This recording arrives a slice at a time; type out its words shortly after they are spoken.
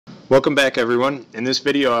Welcome back, everyone. In this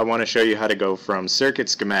video I want to show you how to go from circuit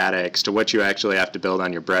schematics to what you actually have to build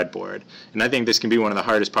on your breadboard. And I think this can be one of the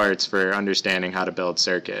hardest parts for understanding how to build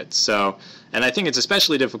circuits. And I think it's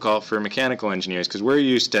especially difficult for mechanical engineers because we're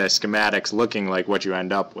used to schematics looking like what you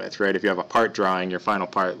end up with, right? If you have a part drawing, your final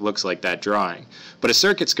part looks like that drawing. But a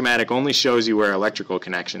circuit schematic only shows you where electrical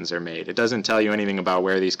connections are made. It doesn't tell you anything about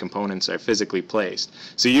where these components are physically placed.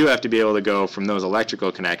 So you have to be able to go from those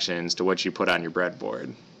electrical connections to what you put on your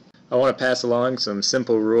breadboard. I want to pass along some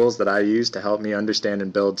simple rules that I use to help me understand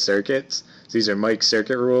and build circuits. So these are Mike's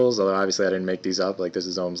circuit rules, although obviously I didn't make these up, like this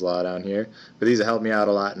is Ohm's law down here. But these have helped me out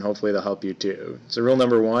a lot and hopefully they'll help you too. So rule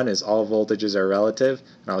number 1 is all voltages are relative,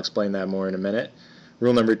 and I'll explain that more in a minute.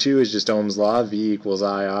 Rule number 2 is just Ohm's law, V equals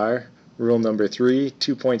IR. Rule number 3,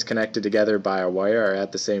 2 points connected together by a wire are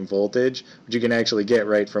at the same voltage, which you can actually get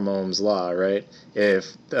right from Ohm's law, right?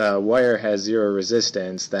 If the wire has 0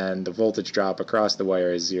 resistance, then the voltage drop across the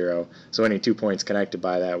wire is 0, so any 2 points connected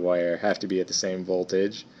by that wire have to be at the same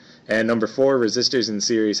voltage. And number 4, resistors in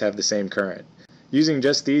series have the same current. Using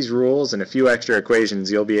just these rules and a few extra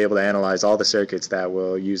equations, you'll be able to analyze all the circuits that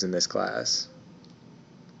we'll use in this class.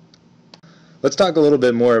 Let's talk a little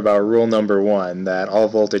bit more about rule number 1, that all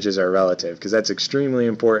voltages are relative, because that's extremely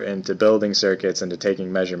important to building circuits and to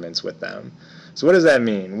taking measurements with them. So what does that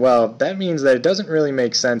mean? Well, that means that it doesn't really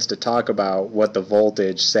make sense to talk about what the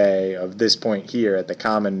voltage, say, of this point here at the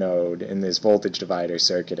common node in this voltage divider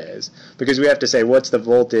circuit is, because we have to say what's the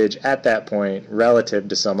voltage at that point relative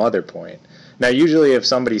to some other point. Now usually if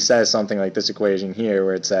somebody says something like this equation here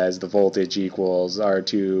where it says the voltage equals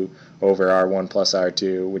R2 over R1 plus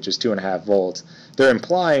R2, which is 2.5 volts, they're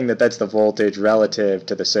implying that that's the voltage relative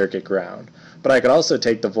to the circuit ground. But I could also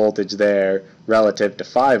take the voltage there relative to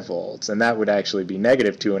 5 volts, and that would actually be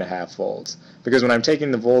negative 2.5 volts. Because when I'm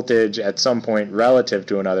taking the voltage at some point relative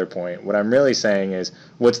to another point, what I'm really saying is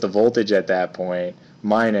what's the voltage at that point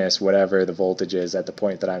minus whatever the voltage is at the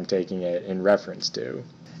point that I'm taking it in reference to.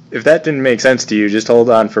 If that didn't make sense to you, just hold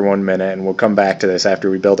on for 1 minute and we'll come back to this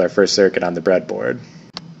after we build our first circuit on the breadboard.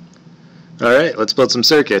 Alright, let's build some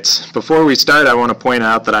circuits. Before we start, I want to point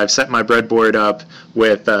out that I've set my breadboard up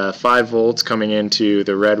with 5 volts coming into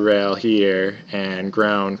the red rail here and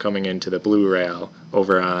ground coming into the blue rail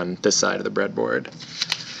over on this side of the breadboard.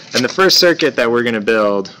 And the first circuit that we're going to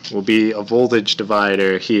build will be a voltage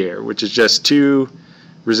divider here, which is just 2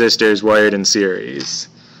 resistors wired in series.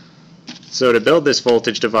 So to build this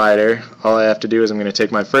voltage divider, all I have to do is I'm going to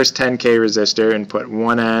take my first 10K resistor and put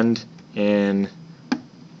one end in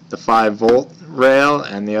the 5 volt rail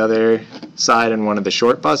and the other side in one of the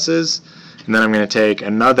short buses. And then I'm going to take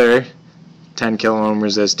another 10 kilo ohm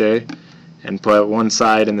resistor and put one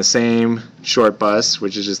side in the same short bus,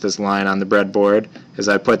 which is just this line on the breadboard, as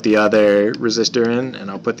I put the other resistor in, and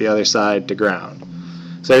I'll put the other side to ground.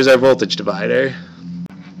 So there's our voltage divider.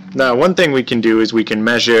 Now one thing we can do is we can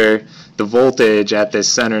measure the voltage at this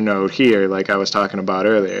center node here like I was talking about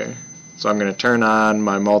earlier. So I'm going to turn on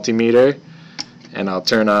my multimeter and I'll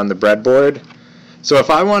turn on the breadboard. So if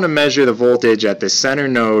I want to measure the voltage at this center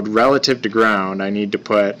node relative to ground, I need to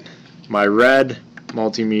put my red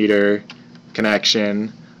multimeter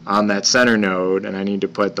connection on that center node and I need to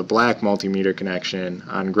put the black multimeter connection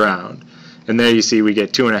on ground. And there you see we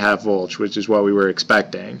get 2.5 volts, which is what we were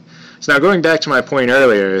expecting. So now going back to my point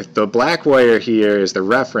earlier, the black wire here is the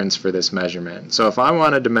reference for this measurement. So if I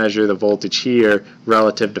wanted to measure the voltage here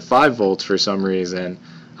relative to 5 volts for some reason,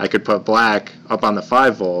 I could put black up on the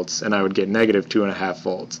 5 volts and I would get negative 2.5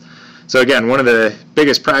 volts. So again, one of the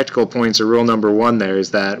biggest practical points of rule number 1 there is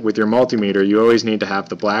that with your multimeter you always need to have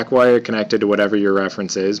the black wire connected to whatever your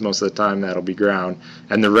reference is, most of the time that'll be ground,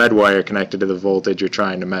 and the red wire connected to the voltage you're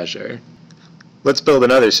trying to measure. Let's build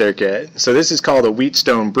another circuit. So this is called a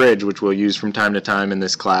Wheatstone bridge, which we'll use from time to time in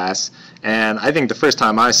this class. And I think the first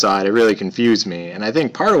time I saw it, it really confused me. And I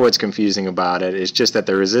think part of what's confusing about it is just that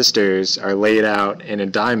the resistors are laid out in a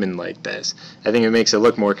diamond like this. I think it makes it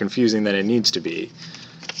look more confusing than it needs to be.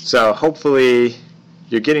 So hopefully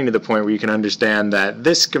you're getting to the point where you can understand that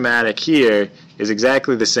this schematic here is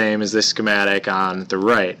exactly the same as this schematic on the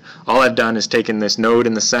right. All I've done is taken this node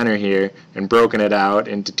in the center here and broken it out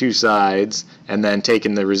into 2 sides and then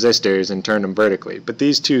taken the resistors and turned them vertically. But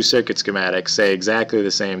these 2 circuit schematics say exactly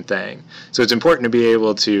the same thing. So it's important to be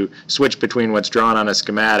able to switch between what's drawn on a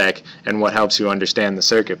schematic and what helps you understand the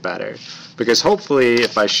circuit better. Because hopefully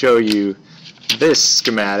if I show you this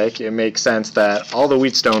schematic, it makes sense that all the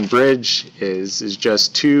Wheatstone bridge is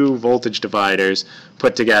just 2 voltage dividers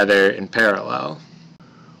put together in parallel.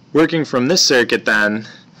 Working from this circuit then,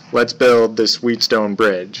 let's build this Wheatstone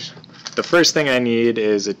bridge. The first thing I need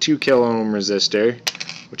is a 2 kilo ohm resistor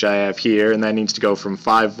which I have here, and that needs to go from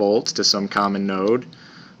 5 volts to some common node.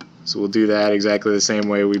 So we'll do that exactly the same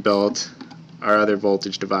way we built our other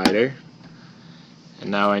voltage divider. And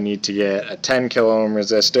now I need to get a 10 kilo ohm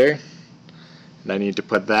resistor, and I need to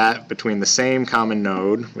put that between the same common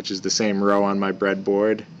node, which is the same row on my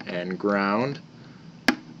breadboard, and ground.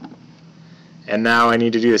 And now I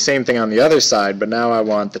need to do the same thing on the other side, but now I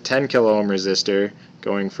want the 10 kilo ohm resistor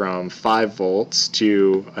going from 5 volts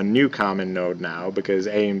to a new common node now, because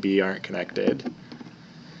A and B aren't connected.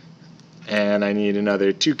 And I need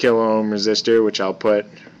another 2 kilo ohm resistor, which I'll put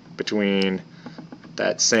between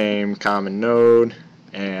that same common node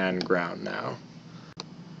and ground now.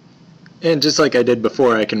 And just like I did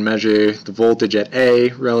before, I can measure the voltage at A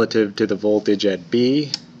relative to the voltage at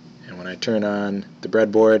B, and when I turn on the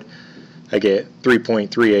breadboard I get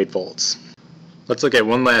 3.38 volts. Let's look at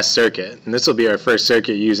one last circuit, and this will be our first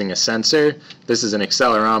circuit using a sensor. This is an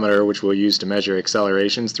accelerometer, which we'll use to measure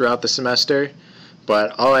accelerations throughout the semester,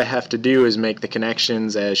 but all I have to do is make the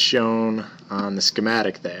connections as shown on the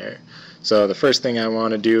schematic there. So the first thing I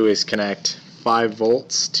want to do is connect 5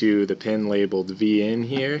 volts to the pin labeled V in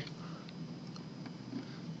here,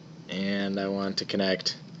 and I want to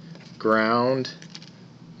connect ground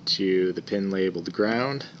to the pin labeled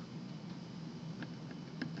ground,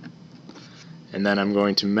 and then I'm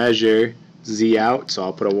going to measure Z out, so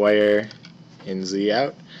I'll put a wire in Z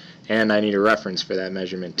out, and I need a reference for that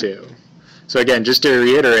measurement too. So again, just to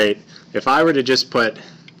reiterate, if I were to just put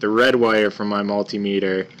the red wire from my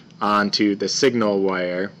multimeter onto the signal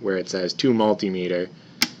wire where it says to multimeter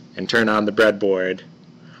and turn on the breadboard,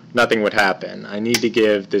 nothing would happen. I need to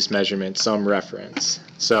give this measurement some reference.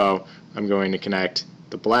 So I'm going to connect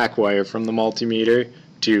the black wire from the multimeter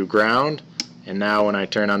to ground, and now when I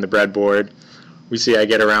turn on the breadboard, we see I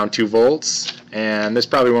get around 2 volts, and this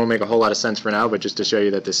probably won't make a whole lot of sense for now, but just to show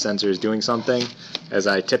you that this sensor is doing something, as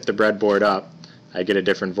I tip the breadboard up, I get a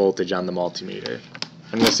different voltage on the multimeter.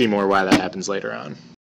 And we'll see more why that happens later on.